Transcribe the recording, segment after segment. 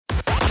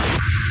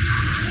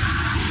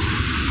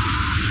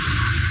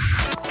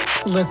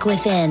Look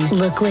within.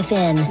 Look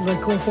within.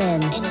 Look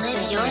within. And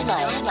live your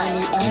life.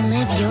 And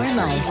live your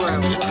life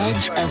on the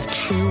edge of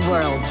two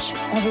worlds.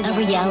 A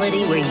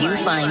reality where you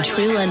find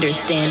true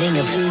understanding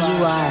of who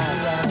you are.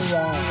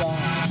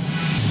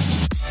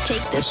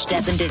 Take the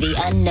step into the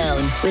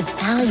unknown with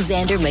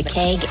Alexander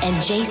McCaig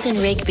and Jason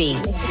Rigby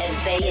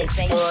as they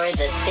explore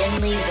the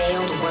thinly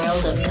veiled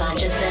world of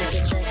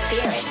consciousness,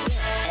 spirit,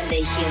 and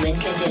the human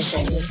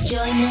condition.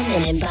 Join them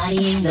in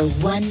embodying the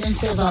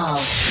oneness of all.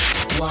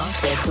 Walk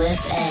the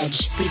cliff's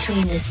edge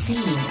between the seen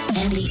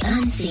and the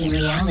unseen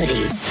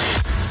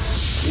realities.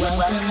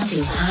 Welcome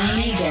to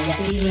High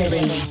Density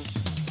Living.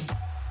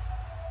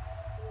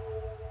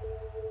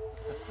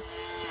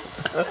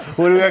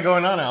 What do we got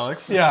going on,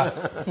 Alex?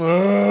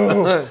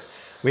 Yeah.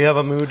 We have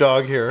a moo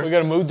dog here. We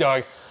got a mood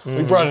dog.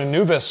 We brought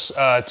Anubis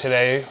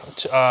today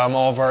to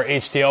all of our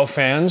HDL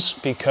fans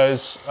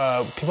because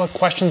people have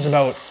questions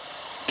about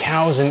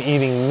cows and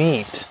eating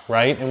meat,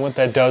 right? And what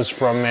that does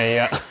from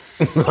a...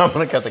 I'm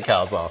going to cut the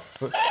cows off.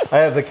 I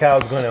have the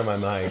cows going on my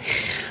mind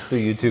through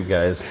YouTube,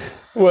 guys.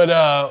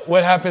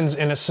 What happens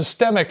in a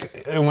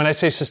systemic, and when I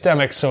say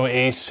systemic, so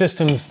a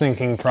systems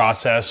thinking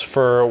process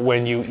for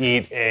when you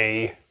eat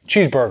a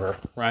cheeseburger,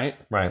 right?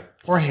 Right.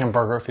 Or a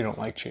hamburger if you don't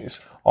like cheese.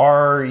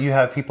 Or you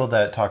have people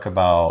that talk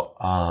about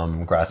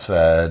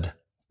grass-fed.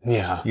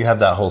 Yeah. You have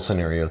that whole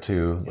scenario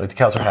too. Like the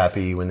cows are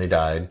happy when they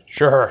died.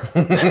 Sure.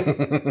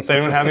 Is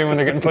anyone happy when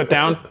they're getting put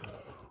down?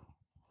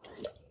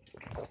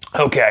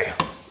 Okay.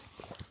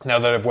 Now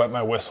that I've wet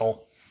my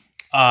whistle.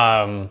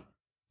 So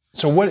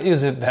what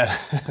is it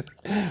that...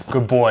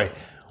 Good boy.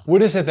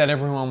 What is it that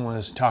everyone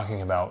was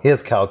talking about? He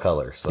has cow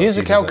color. So he is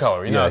a cow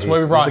color. You know, that's why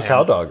we brought him. He's a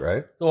cow dog,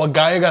 right? Well,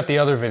 Gaia got the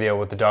other video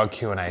with the dog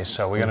Q&A,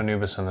 so we got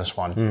Anubis in this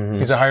one. Mm-hmm.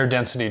 He's a higher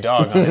density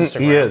dog on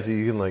Instagram. He is.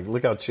 You can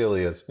look how chill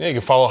he is. Yeah, you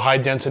can follow high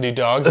density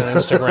dogs on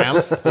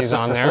Instagram. He's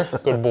on there.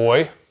 Good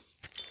boy.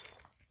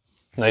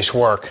 Nice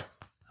work.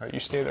 All right, you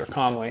stay there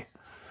calmly.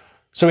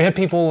 So we had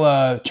people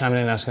chiming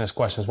in and asking us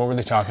questions. What were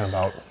they talking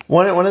about?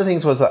 One of the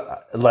things was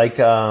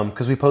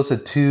because we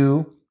posted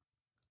 2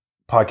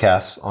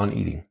 podcasts on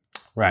eating.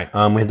 Right.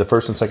 We had the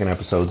first and second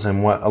episodes,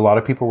 and what a lot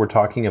of people were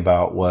talking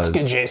about was...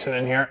 Let's get Jason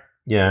in here.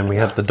 Yeah, and we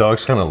have the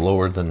dogs kind of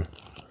lower than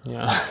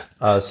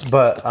us.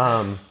 But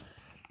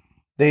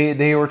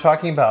they were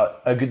talking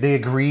about... They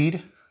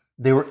agreed.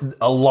 There were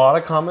a lot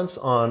of comments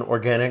on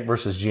organic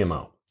versus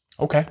GMO.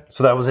 Okay.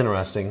 So that was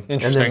interesting. And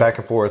then back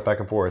and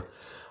forth.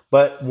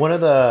 But one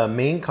of the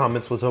main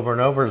comments was over and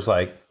over is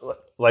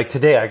like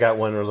today I got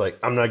one that was like,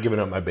 I'm not giving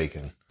up my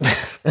bacon.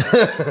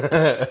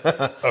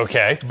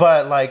 Okay.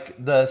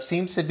 But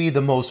seems to be the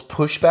most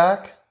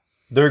pushback.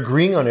 They're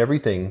agreeing on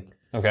everything.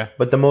 Okay.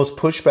 But the most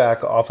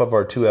pushback off of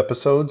our 2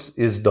 episodes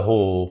is the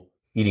whole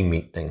eating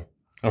meat thing.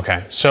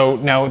 Okay. So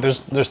now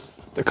there's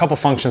a couple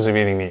functions of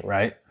eating meat,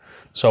 right?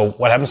 So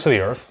what happens to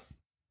the earth?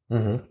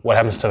 Mm-hmm. What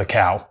happens to the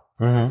cow?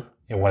 Mm-hmm.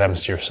 And what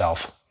happens to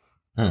yourself?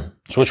 Mm.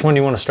 So which one do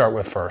you want to start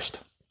with first?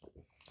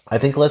 I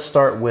think let's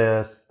start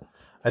with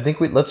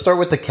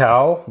the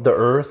cow, the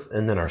earth,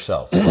 and then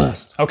ourselves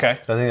last. Okay. I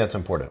think that's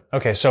important.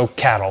 Okay, so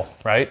cattle,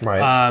 right?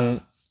 Right.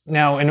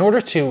 Now, in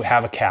order to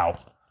have a cow,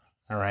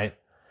 all right,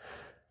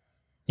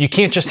 you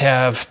can't just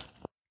have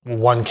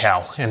one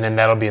cow and then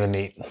that'll be the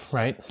meat,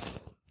 right?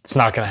 It's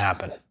not going to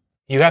happen.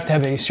 You have to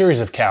have a series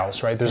of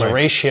cows, right? There's a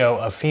ratio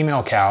of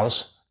female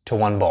cows to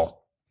one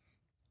bull.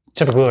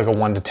 Typically like a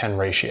 1-to-10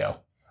 ratio,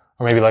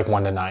 or maybe like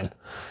 1-to-9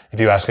 if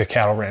you ask a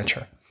cattle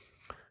rancher.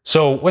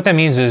 So what that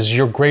means is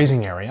your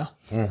grazing area,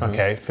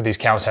 okay, for these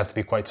cows have to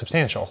be quite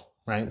substantial,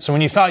 right? So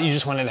when you thought you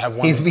just wanted to have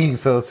one... He's being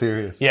so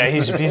serious. Yeah,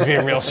 he's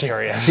being real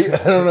serious. I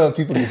don't know if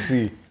people can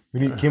see.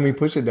 Can we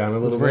push it down a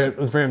little bit?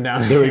 Let's bring him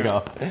down. There we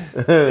go.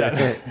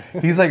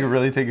 He's like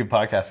really taking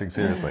podcasting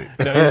seriously.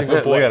 No, he's a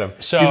good boy. Look at him.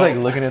 So, he's like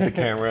looking at the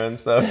camera and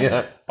stuff.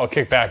 Yeah. I'll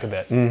kick back a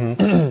bit.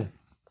 Mm-hmm.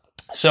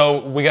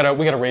 So we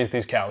gotta raise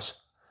these cows.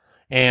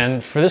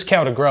 And for this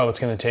cow to grow, it's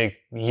going to take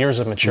years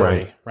of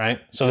maturity, right?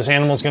 So this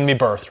animal is going to be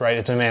birthed, right?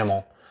 It's a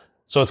mammal.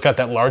 So it's got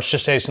that large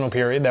gestational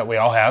period that we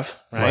all have,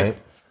 right?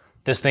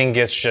 This thing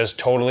gets just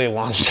totally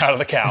launched out of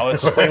the cow.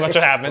 This is pretty much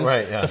what happens.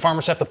 The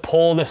farmers have to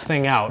pull this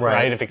thing out,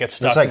 right? If it gets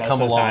stuck. There's like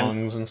most of the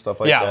time. and stuff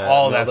like that. Yeah,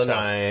 all of that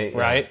stuff,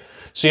 right?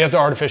 So you have to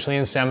artificially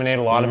inseminate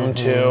a lot of them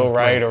too,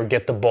 right? Or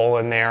get the bull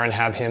in there and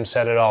have him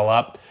set it all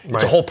up.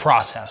 It's a whole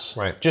process,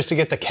 just to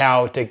get the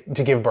cow to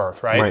give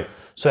birth, right?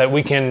 So that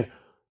we can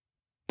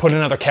put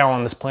another cow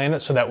on this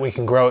planet so that we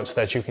can grow it so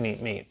that you can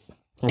eat meat,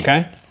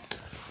 okay?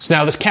 So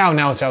now this cow,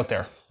 now it's out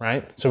there,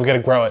 right? So we got to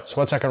grow it. So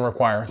what's that going to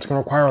require? It's going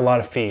to require a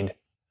lot of feed.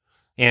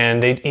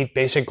 And they eat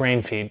basic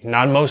grain feed.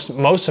 Not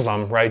most of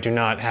them, right, do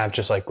not have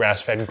just like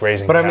grass-fed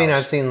grazing But cows. I mean,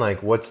 I've seen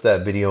like, what's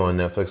that video on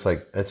Netflix?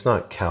 Like, it's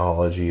not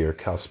Cowology or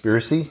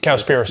Cowspiracy?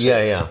 Cowspiracy.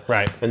 Yeah.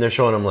 Right. And they're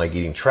showing them like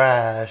eating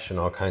trash and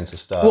all kinds of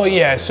stuff. Well,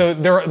 yeah, so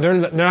they're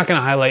not going to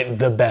highlight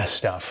the best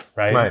stuff,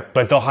 right?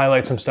 But they'll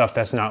highlight some stuff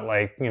that's not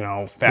like,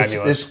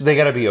 fabulous. They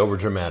got to be over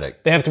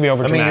dramatic. They have to be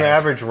over dramatic. I mean, your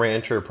average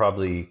rancher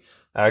probably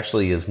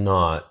actually is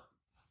not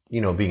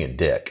being a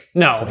dick.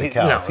 No,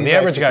 the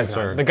average guy's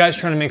not. The guy's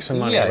trying to make some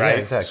money, right? Yeah,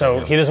 exactly. So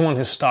he doesn't want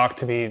his stock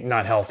to be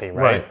not healthy,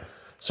 right?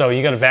 So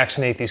you got to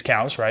vaccinate these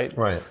cows, right?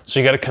 Right. So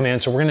you got to come in.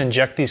 So we're going to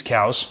inject these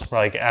cows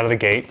like out of the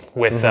gate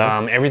with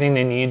everything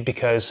they need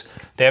because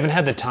they haven't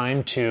had the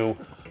time to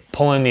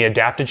pull in the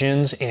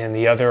adaptogens and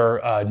the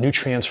other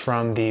nutrients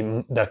from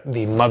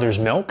the mother's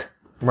milk.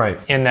 Right.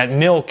 And that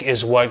milk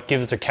is what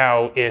gives the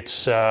cow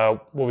its,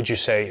 what would you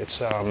say? It's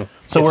so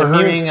we're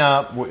hurrying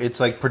up. It's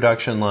like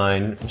production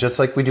line, just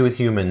like we do with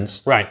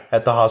humans. Right.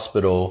 At the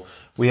hospital.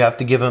 We have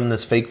to give them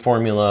this fake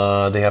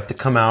formula. They have to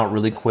come out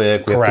really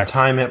quick. We have to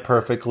time it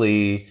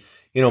perfectly.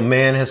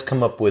 Man has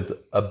come up with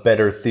a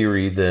better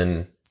theory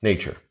than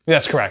nature.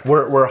 That's correct.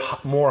 We're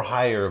more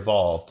higher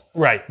evolved,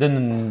 right,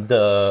 than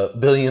the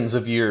billions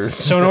of years.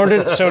 So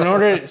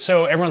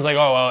everyone's like,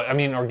 oh, well, I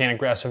mean, organic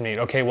grass-fed meat.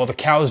 Okay, well, the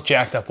cow's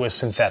jacked up with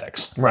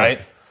synthetics,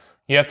 right?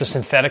 You have to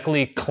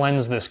synthetically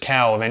cleanse this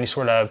cow of any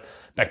sort of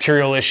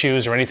bacterial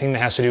issues or anything that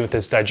has to do with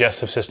its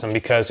digestive system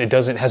because it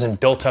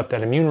hasn't built up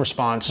that immune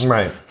response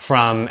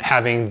from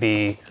having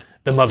the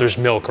mother's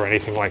milk or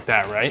anything like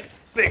that, right?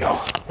 There you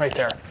go, right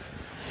there.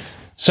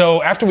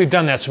 So after we've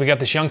done that, so we got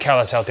this young cow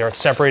that's out there, it's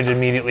separated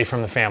immediately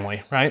from the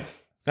family, right?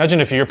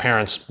 Imagine if your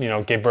parents,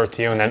 gave birth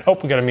to you and then, we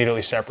got to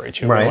immediately separate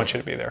you. We want you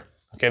to be there.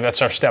 Okay,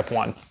 that's our step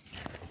one.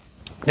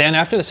 Then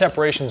after the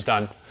separation's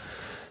done,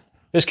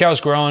 this cow's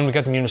growing, we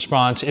got the immune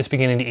response, it's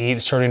beginning to eat,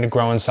 it's starting to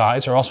grow in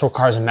size. It also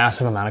requires a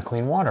massive amount of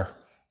clean water,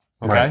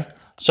 okay? Right.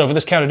 So for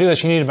this cow to do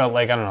this, you need about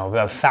about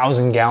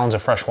 1,000 gallons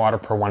of fresh water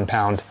per 1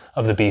 pound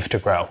of the beef to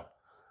grow.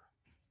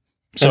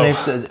 So and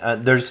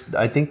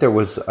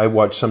I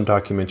watched some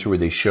documentary where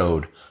they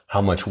showed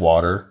how much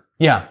water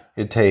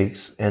it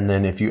takes, and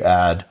then if you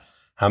add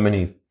how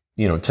many,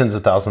 tens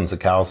of thousands of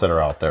cows that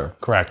are out there.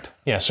 Correct.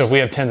 Yeah, so if we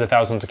have tens of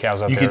thousands of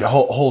cows out there. You get a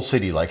whole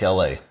city like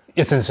LA.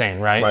 It's insane,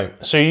 right?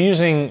 Right. So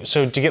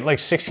to get like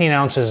 16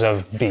 ounces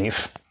of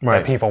beef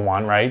that people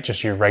want, right?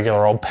 Just your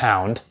regular old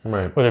pound,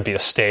 whether it be a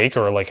steak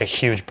or like a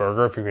huge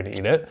burger if you're going to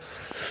eat it.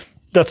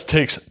 That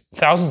takes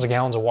thousands of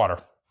gallons of water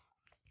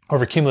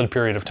over a cumulative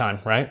period of time,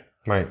 right?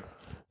 Right.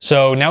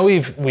 So now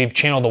we've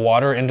channeled the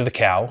water into the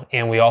cow,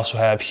 and we also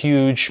have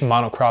huge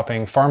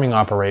monocropping farming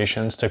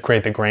operations to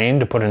create the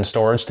grain to put in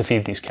storage to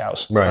feed these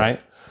cows, right?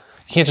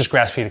 You can't just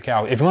grass feed a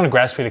cow. If you want to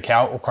grass feed a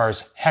cow, it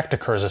requires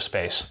hectares of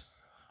space,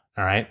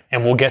 all right?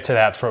 And we'll get to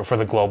that for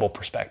the global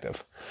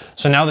perspective.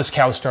 So now this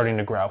cow is starting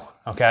to grow,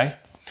 okay?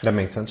 That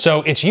makes sense.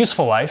 So it's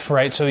useful life,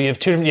 right? So you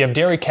have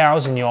dairy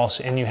cows and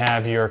you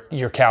have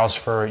your cows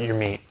for your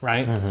meat,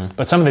 right? Mm-hmm.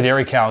 But some of the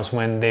dairy cows,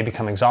 when they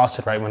become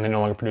exhausted, right, when they no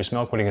longer produce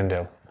milk, what are you going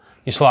to do?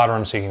 You slaughter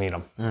them so you can eat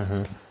them.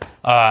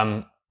 Mm-hmm.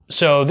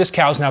 So this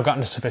cow's now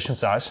gotten to sufficient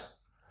size.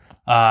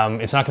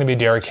 It's not going to be a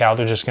dairy cow.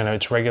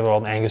 It's regular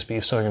old Angus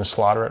beef, so they're going to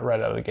slaughter it right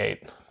out of the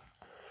gate.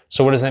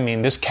 So what does that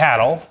mean? This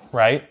cattle,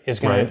 right, is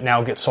going to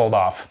now get sold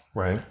off.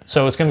 Right.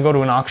 So it's going to go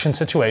to an auction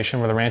situation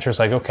where the rancher's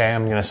like, okay,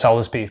 I'm going to sell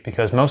this beef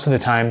because most of the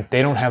time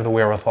they don't have the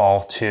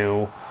wherewithal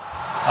to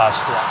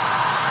slaughter.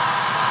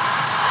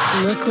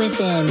 Look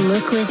within, and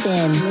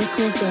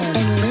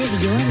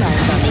live your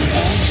life on the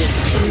edge of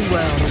two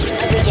worlds.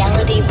 A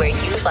reality where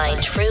you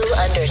find true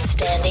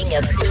understanding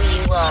of who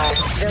you are.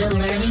 The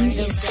learning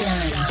is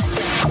done.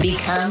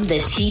 Become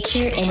the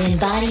teacher in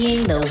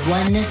embodying the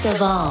oneness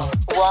of all.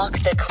 Walk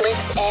the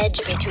cliff's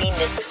edge between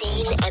the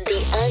seen and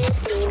the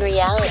unseen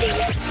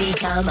realities.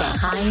 Become a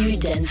higher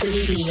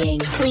density being.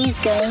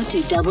 Please go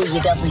to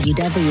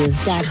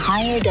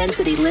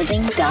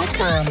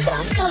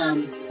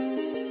www.higherdensityliving.com.